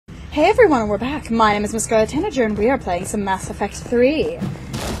Hey everyone, we're back. My name is MissScarletTanager, and we are playing some Mass Effect 3.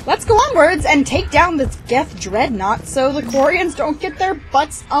 Let's go onwards and take down this Geth Dreadnought so the Quarians don't get their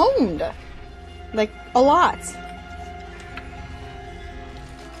butts owned. Like, a lot.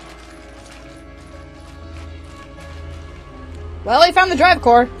 Well, I found the drive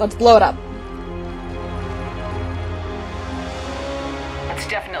core. Let's blow it up. It's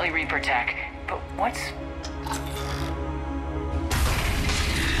definitely Reaper tech, but what's...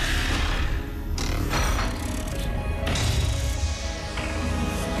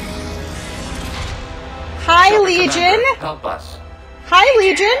 Hi, Legion! Help us. Hi,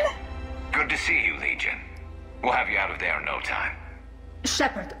 Legion! Good to see you, Legion. We'll have you out of there in no time.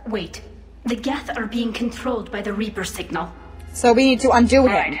 Shepard, wait. The Geth are being controlled by the Reaper signal. So we need to undo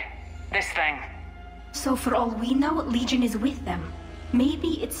him. Right. This thing. So for all we know, Legion is with them.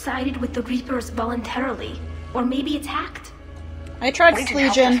 Maybe it sided with the Reapers voluntarily. Or maybe it's hacked. I trust Legion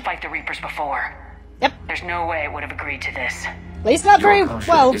helped Legion. us fight the Reapers before. Yep. There's no way it would have agreed to this. At least not very Your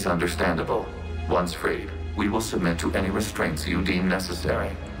caution well. is understandable. Once freed, we will submit to any restraints you deem necessary.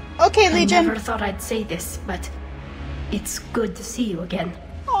 Okay, I Legion. never thought I'd say this, but it's good to see you again.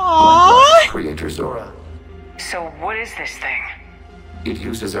 Aww. Creator Zora. So what is this thing? It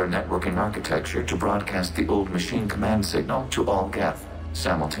uses our networking architecture to broadcast the old machine command signal to all Geth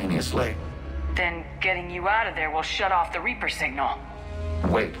simultaneously. Then getting you out of there will shut off the Reaper signal.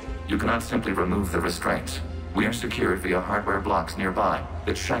 Wait, you cannot simply remove the restraints. We are secured via hardware blocks nearby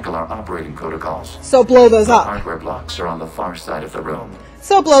that shackle our operating protocols. So blow those The up. hardware blocks are on the far side of the room.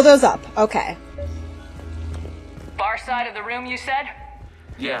 So blow those up. Okay. Far side of the room, you said?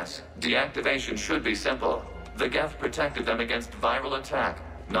 Yes, deactivation should be simple. The Geth protected them against viral attack,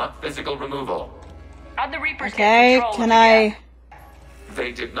 not physical removal. How'd the Reapers Okay, get control can of the I... Geth?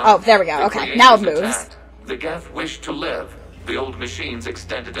 They did not. Oh, there we go. The Okay, now it creators moves. attacked. The Geth wished to live. The old machines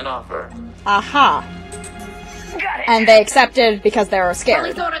extended an offer. Aha. Got it. And they accepted because they were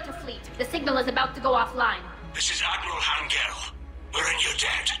scared. Order to fleet. The signal is about to go offline. This is Admiral Hangel. We're in your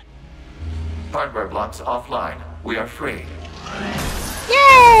debt. Hardware blocks offline. We are free.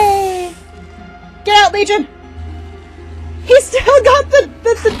 Yay! Get out, Legion! He's still got the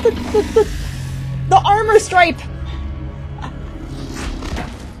armor stripe!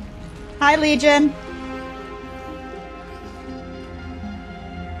 Hi, Legion.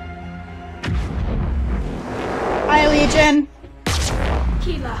 Hi, Legion.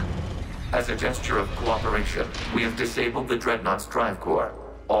 Keela. As a gesture of cooperation, we have disabled the Dreadnought's drive core.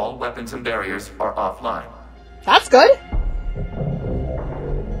 All weapons and barriers are offline. That's good.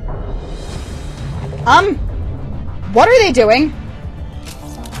 What are they doing?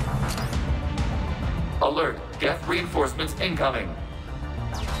 Alert! Geth reinforcements incoming!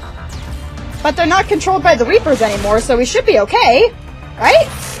 But they're not controlled by the Reapers anymore, so we should be okay. Right?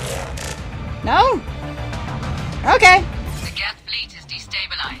 No? Okay. The Geth fleet is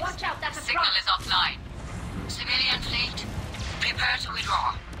destabilized. Watch out, that's a Signal truck. is offline. Civilian fleet, prepare to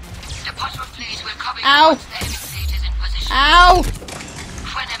withdraw. The patrol fleet will cover you Ow. once the enemy fleet is in position. Ow!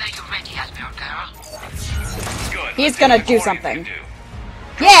 Whenever you're ready, Admiral Girl. Good. He's Let's gonna see do what Quarians something. can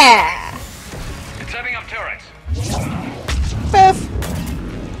do. Yeah! It's setting up turrets. Biff!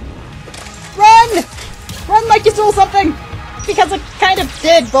 Run! Run like you stole something! Because it kind of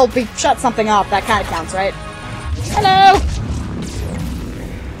did. Well, we shut something off. That kind of counts, right? Hello!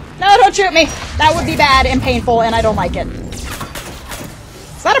 No, don't shoot me! That would be bad and painful, and I don't like it.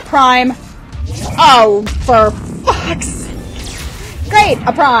 Is that a prime? Oh, for fuck's sake. Great!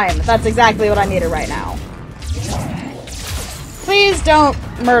 A prime! That's exactly what I needed right now. Please don't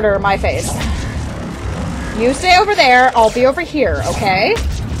murder my face. You stay over there, I'll be over here, okay?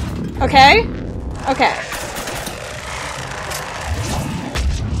 Okay? Okay.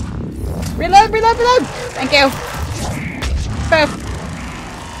 Reload, reload, reload! Thank you. Boop.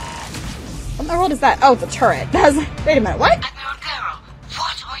 What in the world is that? Oh, the turret. Wait a minute, what? Admiral Girl,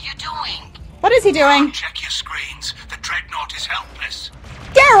 what are you doing? What is he doing? Check your screens. The Dreadnought is helpless.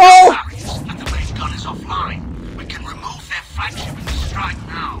 Daryl! Barriers and the main gun is offline. We can remove their flagship and strike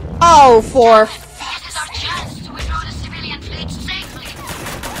now. Oh, for... This is our chance to withdraw the civilian fleet safely.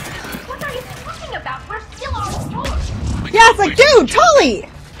 What are you talking about? We're still on course. Yeah, it's like, dude, Tully!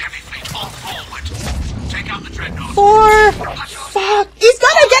 Heavy fleet all forward. Take out the Dreadnought. For... Fuck. He's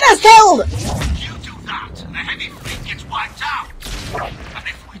gonna get us killed! You do that, and the heavy fleet gets wiped out. And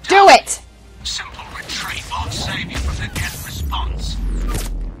if we Do it! simple retreat won't save you from the Geth response.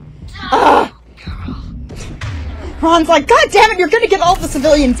 Ugh. Ron's like, God damn it, you're gonna get all the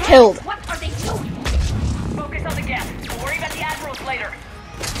civilians killed. What are they doing? Focus on the Geth. We'll worry about the Admirals later.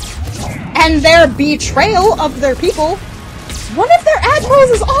 And their betrayal of their people. One of their admirals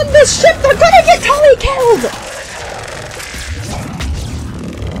is on this ship! They're gonna get Tully killed!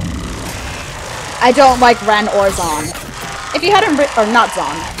 I don't like Ren or Zon. If you hadn't or not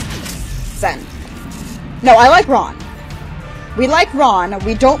Zon. Zen. No, I like Ron. We like Ron,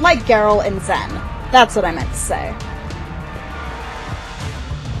 we don't like Geralt and Zen. That's what I meant to say.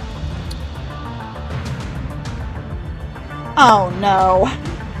 Oh no.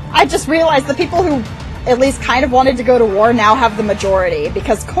 I just realized the people who at least kind of wanted to go to war now have the majority,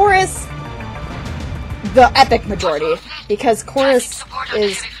 because Chorus... The epic majority, because Chorus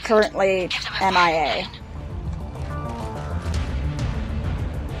is currently MIA.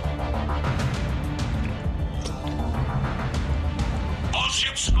 All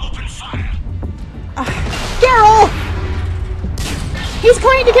ships open fire. Geralt! He's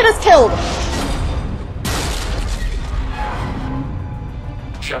going to get us killed!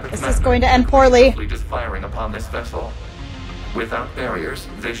 This is going to end poorly. Just firing upon this vessel. Without barriers,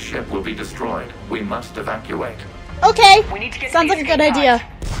 this ship will be destroyed. We must evacuate. Okay, We need to get sounds like a good idea.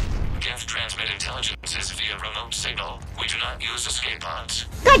 Geth transmit intelligences via remote signal. We do not use escape pods.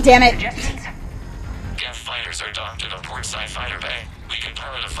 God damn it! Suggestions? Geth fighters are docked at a portside fighter bay. We can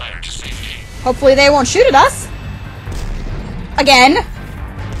pilot a fighter to safety. Hopefully they won't shoot at us. Again.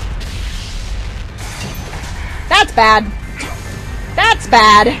 That's bad. That's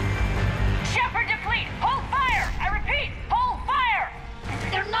bad. Shepard to fleet! Hold fire! I repeat, hold fire!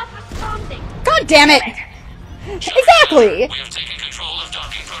 They're not responding. God damn it. Exactly. We have taken control of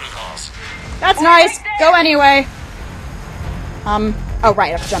docking protocols. That's nice. Go anyway. Oh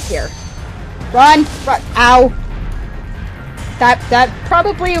right, I have to jump here. Run! Run! Ow! That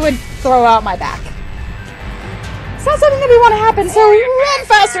probably would throw out my back. It's not something that we want to happen, so run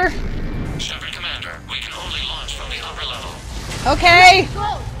faster! Shepard Commander, we can only launch from the upper level. Okay!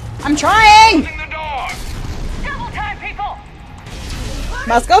 I'm trying! Closing the door. Double time, people!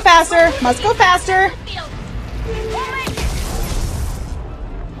 Must go faster! Must go faster!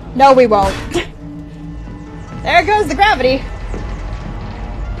 No, we won't. There goes the gravity.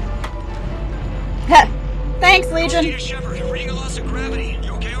 Heh. Thanks, Legion. Peter Shepard, you're reading a loss of gravity.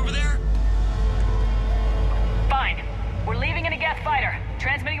 You okay over there? Fine. We're leaving in a Geth fighter.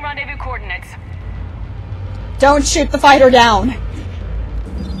 Transmitting rendezvous coordinates. Don't shoot the fighter down.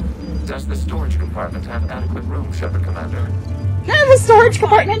 Does the storage compartment have adequate room, Shepard Commander? The storage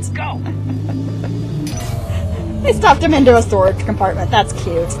compartment. Go! They stuffed him into a storage compartment. That's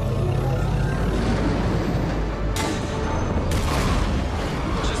cute.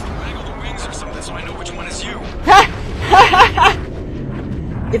 Just waggle the wings or something so I know which one is you.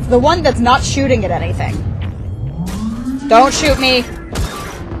 It's the one that's not shooting at anything. Don't shoot me.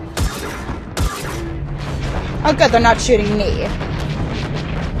 Oh good, they're not shooting me.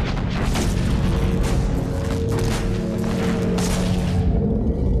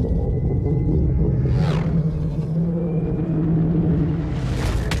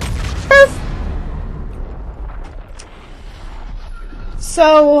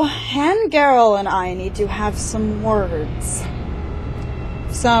 So, Geralt and I need to have some words.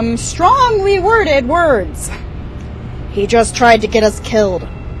 Some strongly worded words. He just tried to get us killed.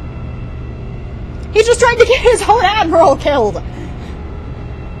 He just tried to get his own admiral killed!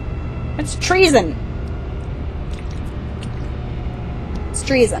 It's treason. It's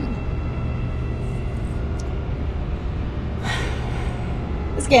treason.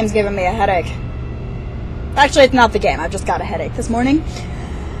 This game's giving me a headache. Actually, it's not the game. I've just got a headache this morning.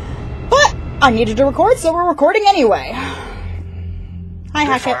 But I needed to record, so we're recording anyway. Hi, They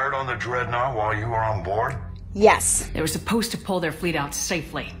Hackett. fired on the Dreadnought while you were on board? Yes. They were supposed to pull their fleet out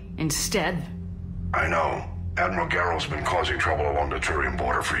safely. Instead... I know. Admiral Geralt's been causing trouble along the Turian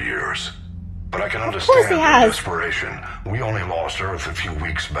border for years. But I can course understand he their has. desperation. We only lost Earth a few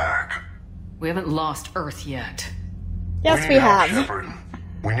weeks back. We haven't lost Earth yet. Yes, we need help, have. Shepard.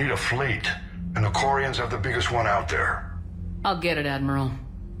 We need a fleet. And the Corians have the biggest one out there. I'll get it, Admiral.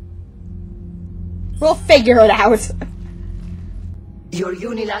 We'll figure it out. Your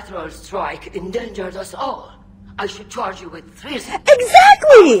unilateral strike endangered us all. I should charge you with treason.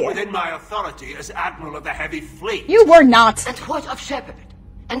 Exactly! Within my authority as Admiral of the Heavy Fleet. You were not. And what of Shepard?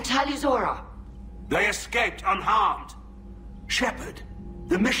 And Talizora? They escaped unharmed. Shepard,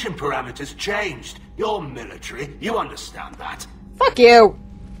 the mission parameters changed. You're military. You understand that. Fuck you.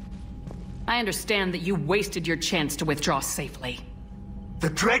 I understand that you wasted your chance to withdraw safely. The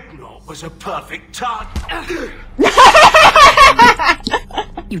Dreadnought was a perfect target.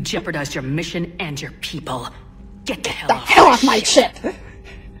 You jeopardized your mission and your people. Get the hell The off hell off my ship!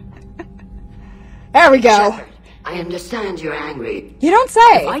 There we go. Shepard, I understand you're angry. You don't If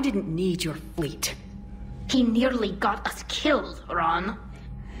I say. didn't need your fleet, He nearly got us killed, Ron.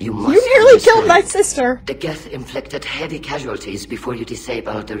 You must You nearly killed my understand. sister. The Geth inflicted heavy casualties before you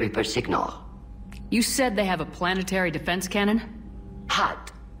disabled the Reaper signal. You said they have a planetary defense cannon? Had.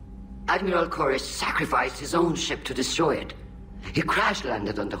 Admiral Koresh sacrificed his own ship to destroy it. He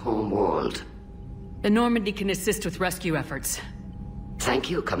crash-landed on the home world. The Normandy can assist with rescue efforts. Thank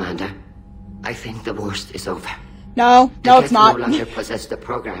you, Commander. I think the worst is over. No, The no, Geth it's not. no longer possess the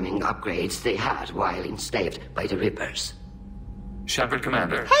programming upgrades they had while enslaved by the Reapers. Shepard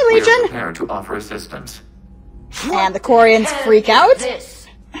Commander, Hi, we Legion. are prepared to offer assistance. And the Quarians freak out. This.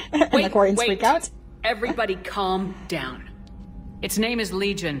 And the Quarians freak out. Everybody calm down. Its name is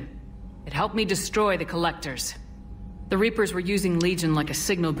Legion. It helped me destroy the Collectors. The Reapers were using Legion like a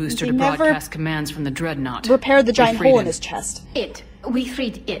signal booster They to never broadcast commands from the Dreadnought. Repaired the We giant freed hole in him. his chest. We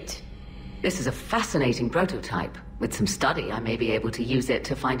freed it. This is a fascinating prototype. With some study, I may be able to use it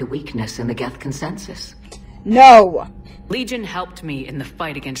to find a weakness in the Geth consensus. No. Legion helped me in the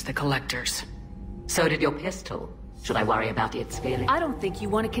fight against the Collectors. So did your pistol. Should I worry about its feeling? I don't think you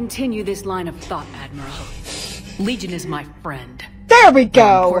want to continue this line of thought, Admiral. Legion is my friend. There we More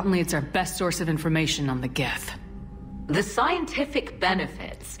go. importantly, it's our best source of information on the Geth. The scientific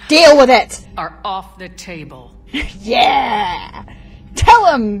benefits. Deal with it. Are off the table. Yeah. Tell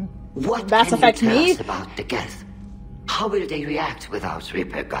him. What Mass can Effect you tell me? us about the Geth? How will they react without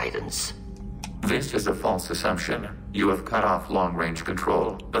Reaper guidance? This is a false assumption. You have cut off long-range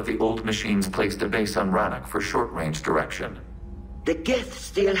control, but the old machines placed a base on Rannoch for short-range direction. The Geth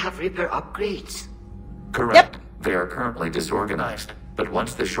still have Reaper upgrades. Correct. They are currently disorganized, but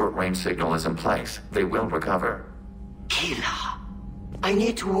once the short-range signal is in place, they will recover. Hila, I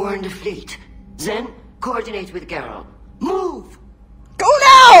need to warn the fleet. Then, coordinate with Geralt. Move! Go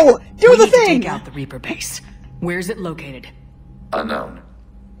now. Do We the need to thing. take out the Reaper base. Where's it located? Unknown.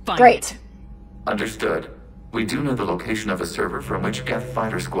 Find Great. it. Understood. We do know the location of a server from which Geth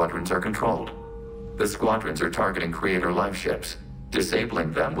fighter squadrons are controlled. The squadrons are targeting Creator life ships.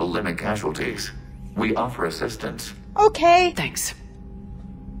 Disabling them will limit casualties. We offer assistance. Okay. Thanks.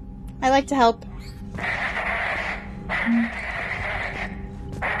 I like to help.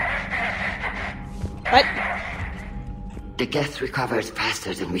 What? The Geth recovered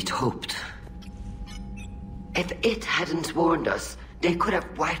faster than we'd hoped. If it hadn't warned us, they could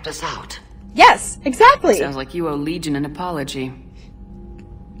have wiped us out. Yes, exactly. Sounds like you owe Legion an apology.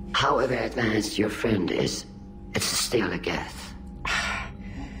 However advanced your friend is, it's still a Geth.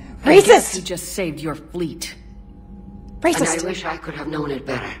 I guess you Racist. just saved your fleet. And I Racist. wish I could have known it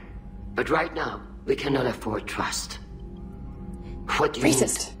better. But right now, we cannot afford trust. What do you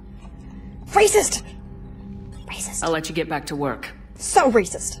Racist. Racist. Racist. I'll let you get back to work. So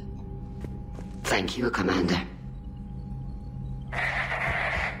racist. need? Thank you, Commander.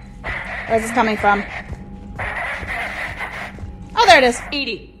 Where's this coming from? Oh, there it is.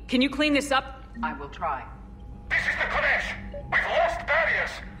 Edie, can you clean this up? I will try. This is the Kodesh. We've lost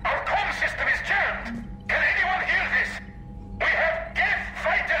barriers. Our comm system is jammed. Can anyone hear this? We have Geth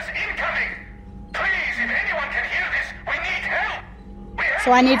fighters incoming. Please, if anyone can hear this, we need help. We have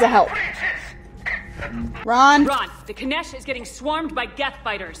So I need to help. breaches. Ron. Ron, the Kanesh is getting swarmed by Geth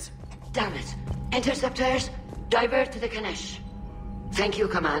fighters. Damn it. Interceptors, divert to the Kanesh. Thank you,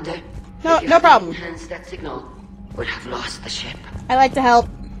 Commander. No- If you no hadn't problem. enhanced that signal, we'd have lost the ship. I like to help.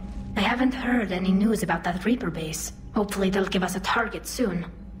 I haven't heard any news about that Reaper base. Hopefully they'll give us a target soon.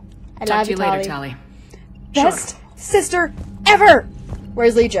 I Talk love to you Tali. later, Tali. Best sister ever.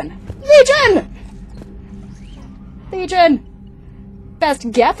 Where's Legion? Legion. Legion. Best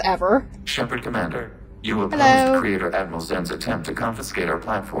Geth ever. Shepard Commander, you opposed Hello. Creator Admiral Zen's attempt to confiscate our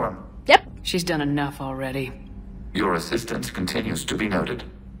platform. Yep. She's done enough already. Your assistance continues to be noted.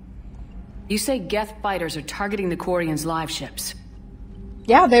 You say Geth fighters are targeting the Quarians' live ships.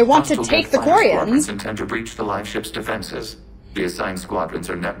 Yeah, they want to Hostile take Geth the fighter squadrons Quarians. intend to breach the live ship's defenses. The assigned squadrons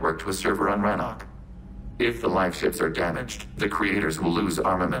are networked to a server on Rannoch. If the live ships are damaged, the Creators will lose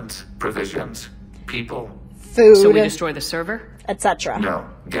armaments, provisions, people. Food, So we destroy the server? etc. No,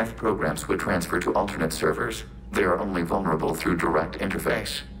 Geth programs would transfer to alternate servers. They are only vulnerable through direct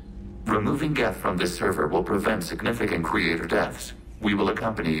interface. Removing Geth from this server will prevent significant Creator deaths. We will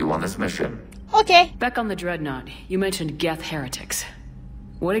accompany you on this mission. Okay. Back on the Dreadnought, you mentioned Geth heretics.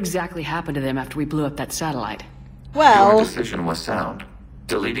 What exactly happened to them after we blew up that satellite? Your Well, decision was sound.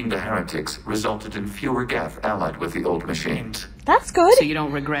 Deleting the heretics resulted in fewer Geth allied with the old machines. that's good. So you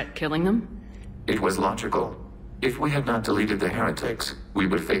don't regret killing them? It was logical. If we had not deleted the heretics, we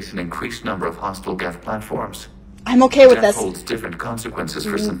would face an increased number of hostile Geth platforms. I'm okay with Death this. holds different consequences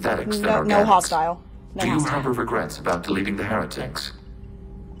for synthetics than No, organics. no hostile. No Do you hostile. harbor regrets about deleting the heretics?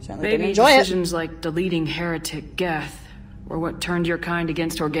 Certainly Maybe didn't enjoy it. decisions like deleting heretic Geth were what turned your kind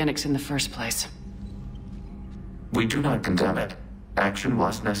against organics in the first place. We do not condemn it. Action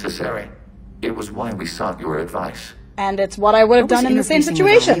was necessary. It was why we sought your advice. And it's what I would have done in the same What was interfacing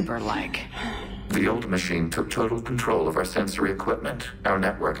with a situation. Reaper like? The old machine took total control of our sensory equipment, our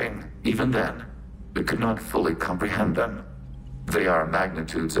networking. Even then, we could not fully comprehend them. They are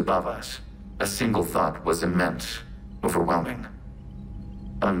magnitudes above us. A single thought was immense, overwhelming,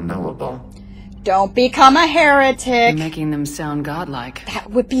 unknowable. Don't become a heretic. You're making them sound godlike.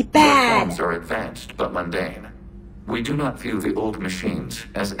 That would be Their bad. forms are advanced but mundane. We do not view the old machines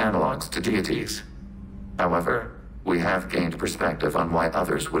as analogs to deities. However, we have gained perspective on why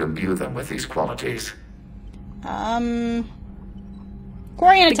others would imbue them with these qualities. Quarian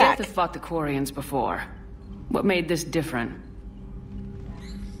The attack. Geth have fought the Quarians before. What made this different?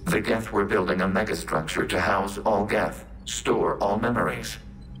 The Geth were building a megastructure to house all Geth, store all memories.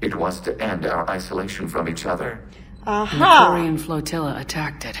 It was to end our isolation from each other. And the Quarian flotilla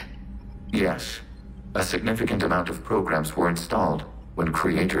attacked it. Yes, a significant amount of programs were installed when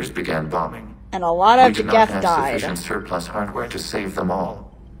creators began bombing. And a lot We of did not Geth have died. sufficient surplus hardware to save them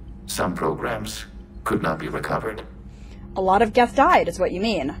all. Some programs could not be recovered. A lot of Geth died, is what you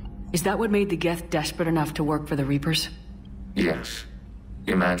mean. Is that what made the Geth desperate enough to work for the Reapers? Yes.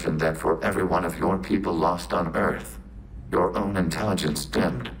 Imagine that for every one of your people lost on Earth, your own intelligence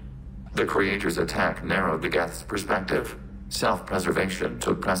dimmed. The Creator's attack narrowed the Geth's perspective. Self-preservation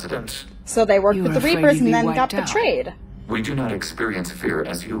took precedence. So they worked You with were the afraid Reapers you'd be and then got wiped out. betrayed. We do not experience fear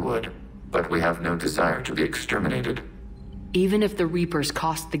as you would, but we have no desire to be exterminated. Even if the Reapers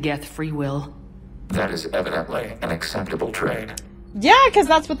cost the Geth free will? That is evidently an acceptable trade. Yeah, because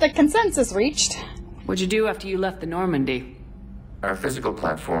that's what the consensus reached. What'd you do after you left the Normandy? Our physical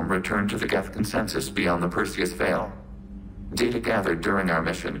platform returned to the Geth consensus beyond the Perseus Veil. Data gathered during our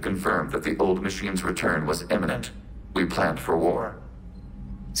mission confirmed that the old machine's return was imminent. We planned for war.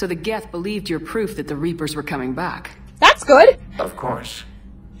 So the Geth believed your proof that the Reapers were coming back. That's good. Of course.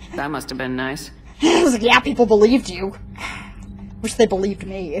 That must have been nice. I was like, yeah, people believed you. Wish they believed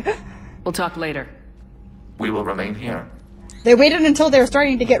me. We'll talk later. We will remain here. They waited until they were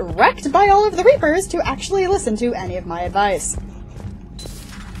starting to get wrecked by all of the Reapers to actually listen to any of my advice.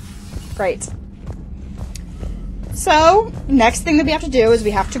 Great. So, next thing that we have to do is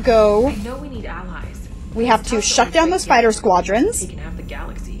we have to go... I know we need allies. We have to shut down those fighter squadrons. Taking out the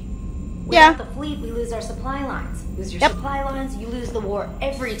galaxy. Yeah. Without the fleet, we lose our supply lines. Lose your Yep. supply lines, you lose the war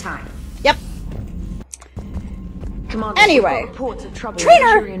every time. Yep. Commander, Anyway. we've got reports of trouble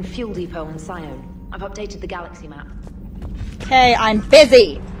Trainer! with the Turian fuel depot in Sion. I've updated the galaxy map. Okay, I'm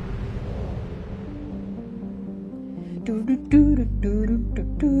busy.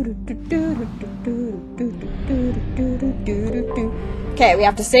 Okay, we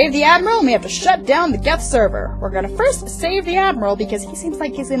have to save the Admiral and we have to shut down the Geth server. We're gonna first save the Admiral because he seems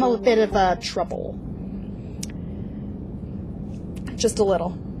like he's in a bit of trouble. Just a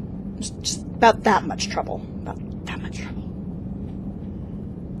little. Just about that much trouble. About that much trouble.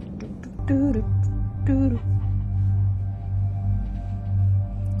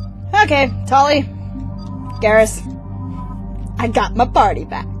 Okay, Tolly. Garrus. I got my party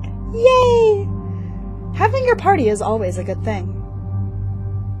back. Yay! Having your party is always a good thing.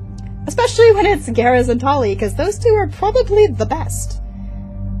 Especially when it's Garrus and Tolly, because those two are probably the best.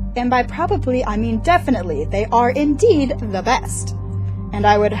 And by probably, I mean definitely. They are indeed the best. And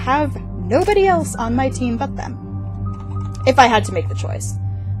I would have nobody else on my team but them. If I had to make the choice.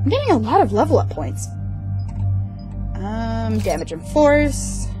 I'm getting a lot of level up points. Damage and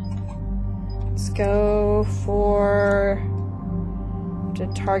force. Let's go for... to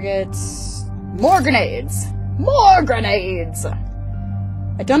target... more grenades! More grenades!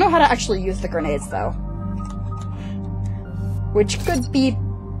 I don't know how to actually use the grenades, though. Which could be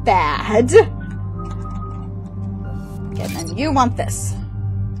bad. Okay, and then you want this.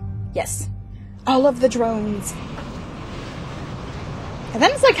 Yes. All of the drones. And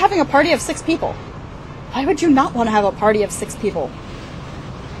then it's like having a party of 6 people. Why would you not want to have a party of 6 people?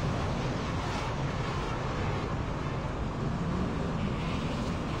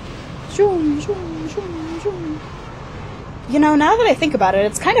 You know, now that I think about it,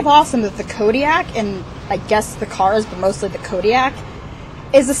 it's kind of awesome that the Kodiak, and I guess the cars, but mostly the Kodiak,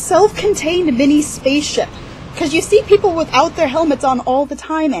 is a self-contained mini spaceship. Because you see people without their helmets on all the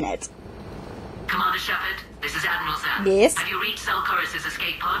time in it. Commander Shepard, this is Admiral Zan. Yes? Have you reached Selchorus'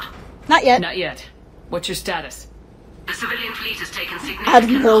 escape pod? Not yet. Not yet. What's your status? The civilian fleet has taken significant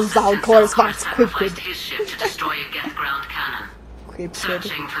Admiral losses since Zalcorus Selchorus Quid. sacrificed his ship to destroy a Geth ground cannon. Quid.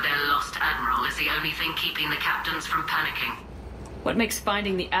 Searching for their lost admiral is the only thing keeping the captains from panicking. What makes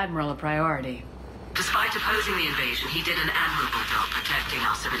finding the Admiral a priority? Despite opposing the invasion, he did an admirable job protecting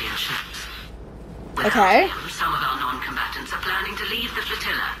our civilian ships. Without Okay. him, some of our non-combatants are planning to leave the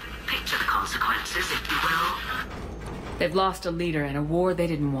flotilla. Picture the consequences, if you will. They've lost a leader in a war they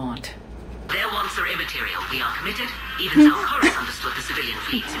didn't want. Their wants are immaterial. We are committed. Even Zelkoris understood the civilian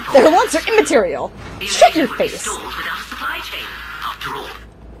fleet's importance. Their wants are immaterial. The Shut your invasion would be face. stalled without a supply chain, after all.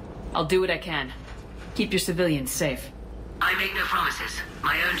 I'll do what I can. Keep your civilians safe. I make no promises.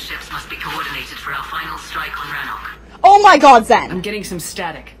 My own ships must be coordinated for our final strike on Rannoch. Oh my god, Zen! I'm getting some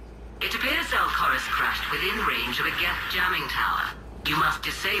static. It appears Zelkoris crashed within range of a Geth jamming tower. You must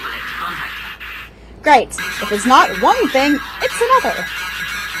disable it to contact him. Great. If it's not one thing, it's another.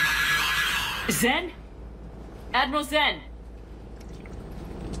 Zen? Admiral Zen!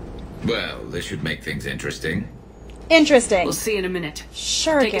 Well, this should make things interesting. Interesting. We'll see in a minute.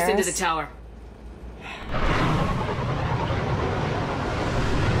 Sure, Take us into Garrus. the tower.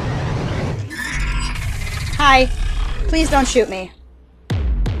 Hi. Please don't shoot me.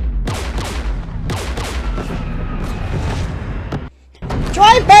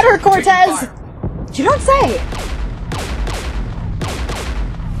 Drive better, Cortez! You don't say!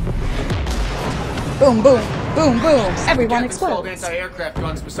 Boom, boom, boom, boom. Everyone Installed explodes. anti-aircraft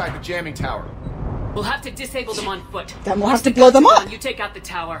guns beside the jamming tower. We'll have to disable them on foot. Then we'll Once have to the blow them guns are up. gone, you take out the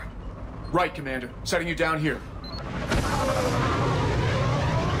tower. Right, Commander. Setting you down here.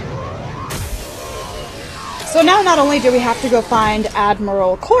 So now not only do we have to go find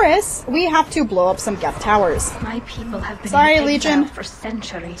Admiral Chorus, we have to blow up some Geth towers. My people have been Sorry, in Legion. exile for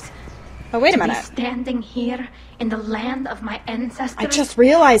centuries. Oh, wait a To be minute. standing here in the land of my ancestors. I just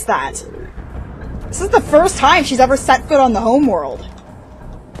realized that. This is the first time she's ever set foot on the homeworld.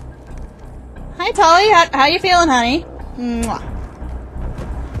 Hi, Tolly. How you feeling, honey? Mwah.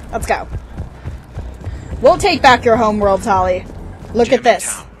 Let's go. We'll take back your homeworld, Tolly. Look at this.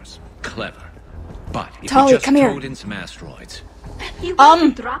 Towers. Clever. But if Tolly, you just come here. towed in some asteroids. You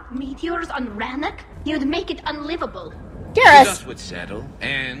want to drop meteors on Rannoch? You'd make it unlivable. The Garrus! dust would settle,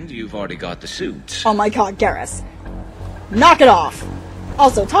 and you've already got the suits. Oh my god, Garrus. Knock it off.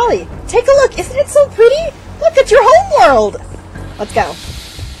 Also, Tolly, take a look. Isn't it so pretty? Look at your homeworld. Let's go.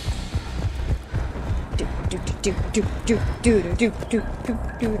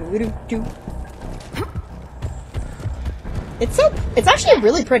 It's actually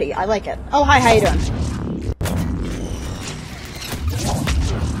really pretty. I like it. Oh, hi, how you doing?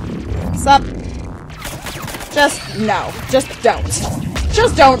 Sup? Just don't.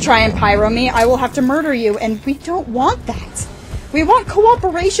 Just don't try and pyro me. I will have to murder you, and we don't want that. We want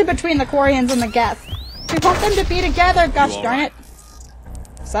cooperation between the Quarians and the Geth. We want them to be together, gosh darn it.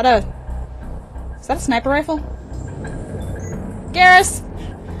 Is that a sniper rifle? Garrus!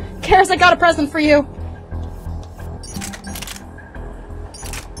 Garrus, I got a present for you!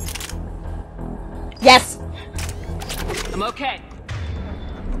 Yes! I'm okay.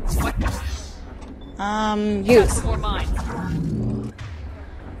 Use. More mine.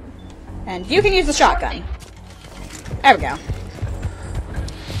 And you can use the shotgun. There we go.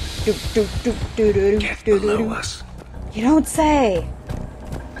 Get below us. You don't say.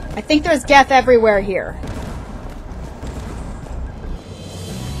 I think there's Geth everywhere here.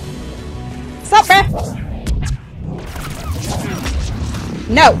 Sup, bruh?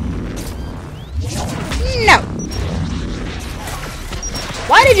 No. No.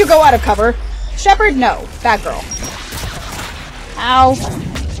 Why did you go out of cover? Shepard, no. Bad girl. Ow.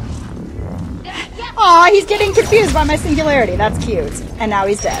 Aw, he's getting confused by my singularity. That's cute. And now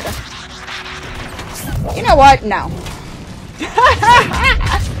he's dead. You know what? No.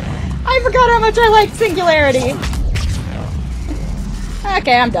 I forgot how much I liked singularity.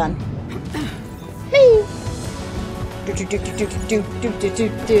 Okay, I'm done. Me.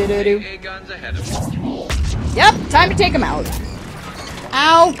 Guns ahead of us. Yep, time to take him out.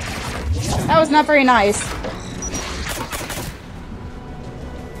 Ow. That was not very nice.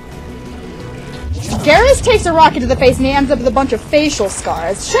 Garrus takes a rocket to the face and he ends up with a bunch of facial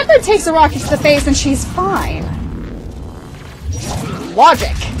scars. Shepard takes a rocket to the face and she's fine.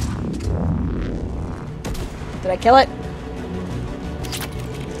 Logic. Did I kill it?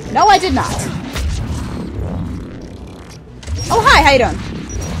 No, I did not. Oh, hi, how you doing?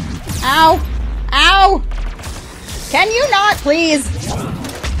 Ow. Ow. Can you not, please?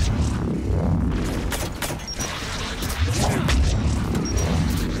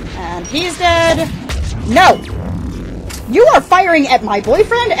 And he's dead. No! You are firing at my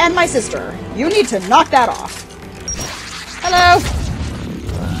boyfriend and my sister. You need to knock that off. Hello?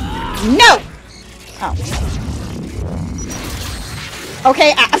 No! Oh.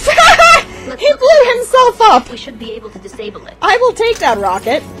 Okay, Let's He look blew at the himself console. up! We should be able to disable it. I will take that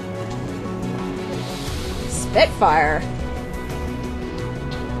rocket. Spitfire.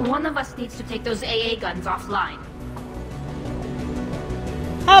 One of us needs to take those AA guns offline.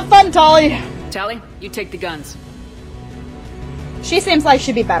 Have fun, Tolly. Tally, you take the guns. She seems like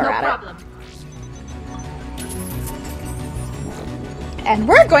she'd be better No at problem. it. And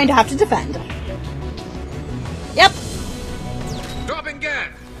we're going to have to defend. Yep. Dropping gas.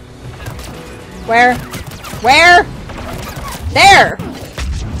 Where? Where? There!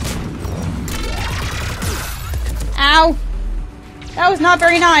 Ow. That was not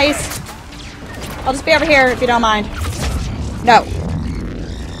very nice. I'll just be over here if you don't mind. No.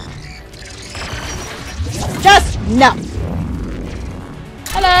 Just no.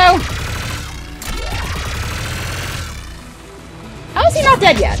 Hello. How is he not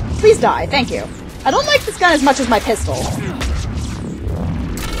dead yet? Please die. Thank you. I don't like this gun as much as my pistol.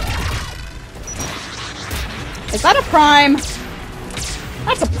 Is that a prime?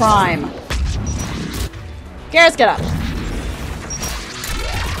 That's a prime. Garrus, get up.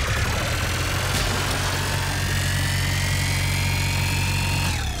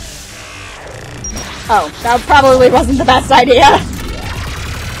 Oh, that probably wasn't the best idea.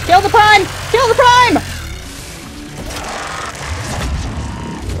 Kill the prime! Kill the prime!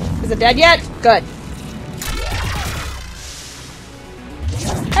 Is it dead yet? Good.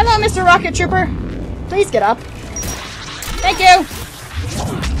 Hello, Mr. Rocket Trooper. Please get up. Thank you.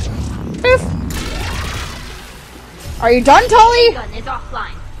 Poof. Are you done, Tolly? Gun is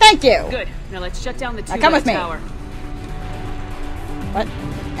offline. Thank you. Good. Now let's shut down the Now come with me. tower. What?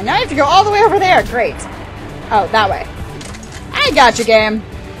 And now I have to go all the way over there. Great. Oh, that way. I got you, game.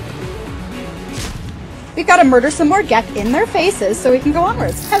 We've got to murder some more Geth in their faces so we can go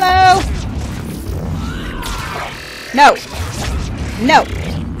onwards. Hello. No. No.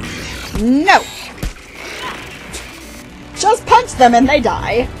 No. Just punch them and they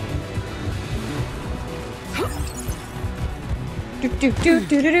die. Do do do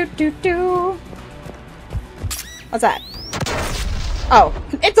do do do do. What's that? Oh,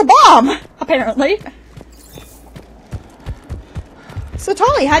 it's a bomb, apparently. So,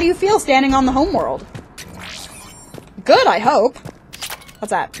 Tolly, how do you feel standing on the homeworld? Good, I hope. What's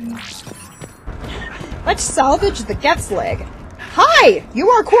that? Let's salvage the Geth's leg. Hi, you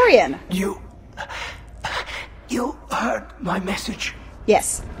are Quarian. You heard my message?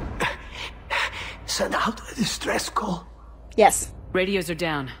 Yes. Send out a distress call. Yes. Radios are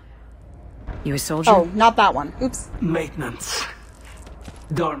down. You a soldier? Oh, not that one. Oops. Maintenance.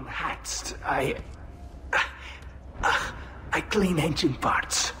 Dorn hatched. I clean engine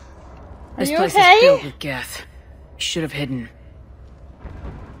parts. Are This you place okay? is filled with Geth. Should have hidden.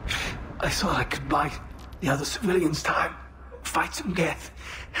 I thought I could buy the other civilians time. Fight some Geth.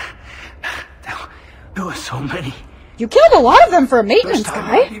 There were so many. You killed a lot of them for a maintenance First time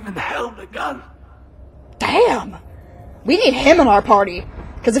guy. I even held a gun. Damn. We need him in our party.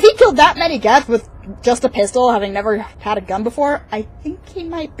 Because if he killed that many Geth with just a pistol, having never had a gun before, I think he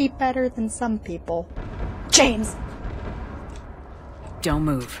might be better than some people. James. Don't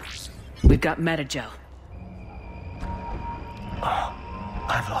move. We've got metagel. Oh,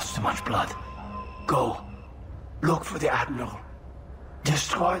 I've lost too much blood. Go. Look for the Admiral.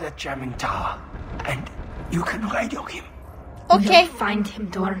 Destroy that jamming tower. And you can radio him. Okay. We'll find him,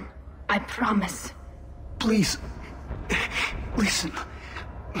 Dorn. I promise. Please. Listen.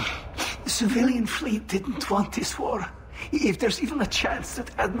 The civilian fleet didn't want this war. If there's even a chance that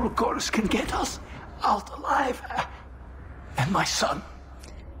Admiral Chorus can get us out alive. And my son.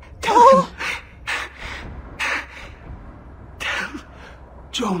 Tell him. Tell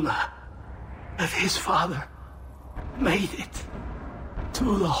Jonah that his father made it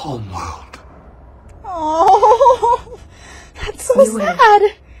to the homeworld. Oh, that's so We will. sad.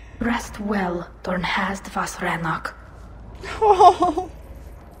 Rest well, Dornhast Vasranok. Oh,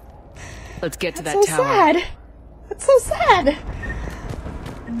 Let's get to that that's so tower. sad. That's so sad.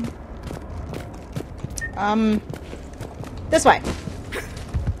 This way.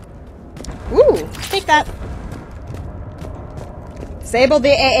 Ooh, take that. Disable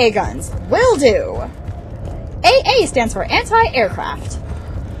the AA guns. Will do. AA stands for anti-aircraft.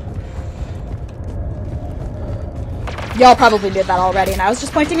 Y'all probably did that already, and I was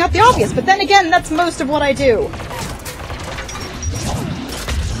just pointing out the obvious, but then again, that's most of what I do.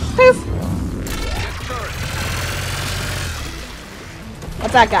 Poof.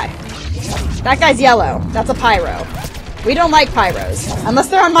 What's that guy? That guy's yellow. That's a pyro. We don't like pyros. Unless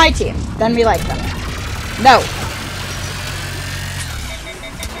they're on my team. Then we like them. No.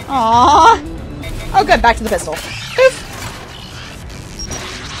 Aww. Oh good, back to the pistol. Poof.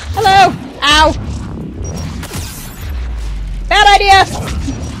 Hello. Ow! Bad idea!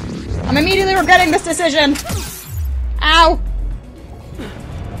 I'm immediately regretting this decision. Ow!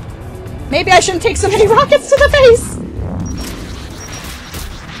 Maybe I shouldn't take so many rockets to the face!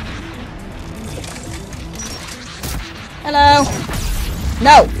 Hello?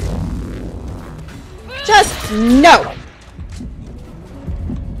 No! Just no!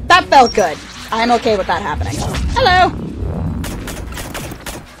 That felt good. I'm okay with that happening. Hello!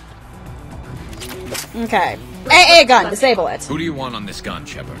 Okay. AA gun, disable it. Who do you want on this gun,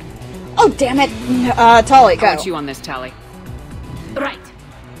 Shepard? Oh, damn it! Tolly, go. I want you on this, Tally. Right.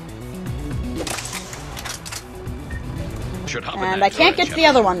 Should hop And I can't get to the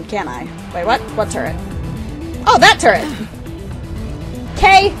other one, can I? Wait, what? What turret? Oh, that turret!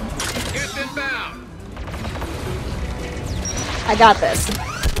 Okay. Get inbound. I got this.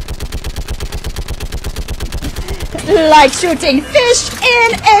 Like shooting fish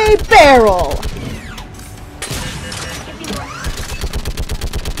in a barrel!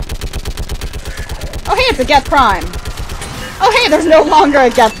 Oh hey, it's a Geth Prime! Oh hey, there's no longer a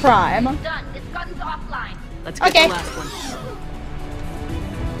Geth Prime! Done. This gun's offline. Let's get Okay. the last one.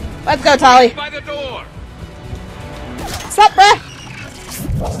 Let's go, Tolly! By the door. Sup, bruh?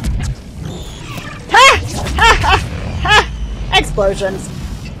 Ha! Ha ha ha! Explosions.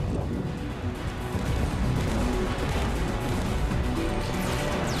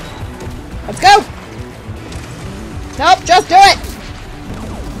 Let's go! Nope, just do it!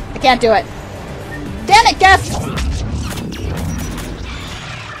 I can't do it. Damn it, Geth!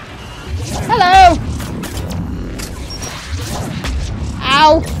 Hello!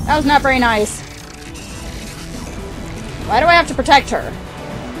 Ow! That was not very nice. Why do I have to protect her?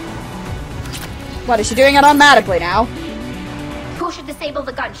 What, is she doing it automatically now? Who should disable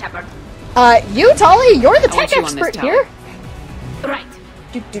the gun, Shepard? You, Tolly? You're the I want tech you on this, expert Tally. here. Right.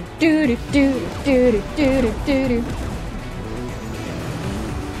 Do do do do do do do do do do.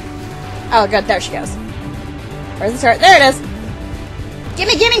 Oh, good. There she goes. Where's the turret? There it is.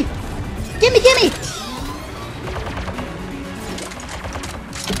 Gimme, gimme, gimme, gimme.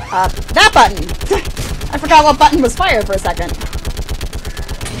 That button. I forgot what button was fired for a second.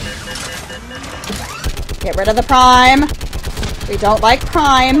 Get rid of the prime. We don't like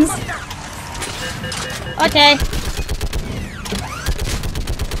primes. Okay.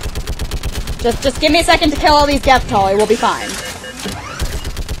 Just give me a second to kill all these Geth, Tolly. We'll be fine.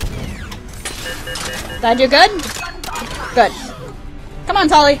 Did I do good? Good. Come on,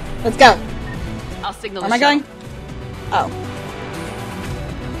 Tolly. Let's go. I'll signal Where the am I going? shuttle. Oh.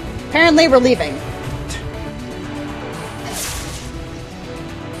 Apparently we're leaving.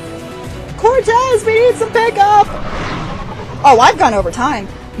 Cortez, we need some pickup! Oh, I've gone over time.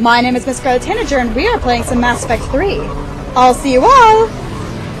 My name is MissScarletTanager, and we are playing some Mass Effect 3. I'll see you all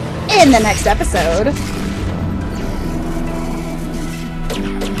in the next episode.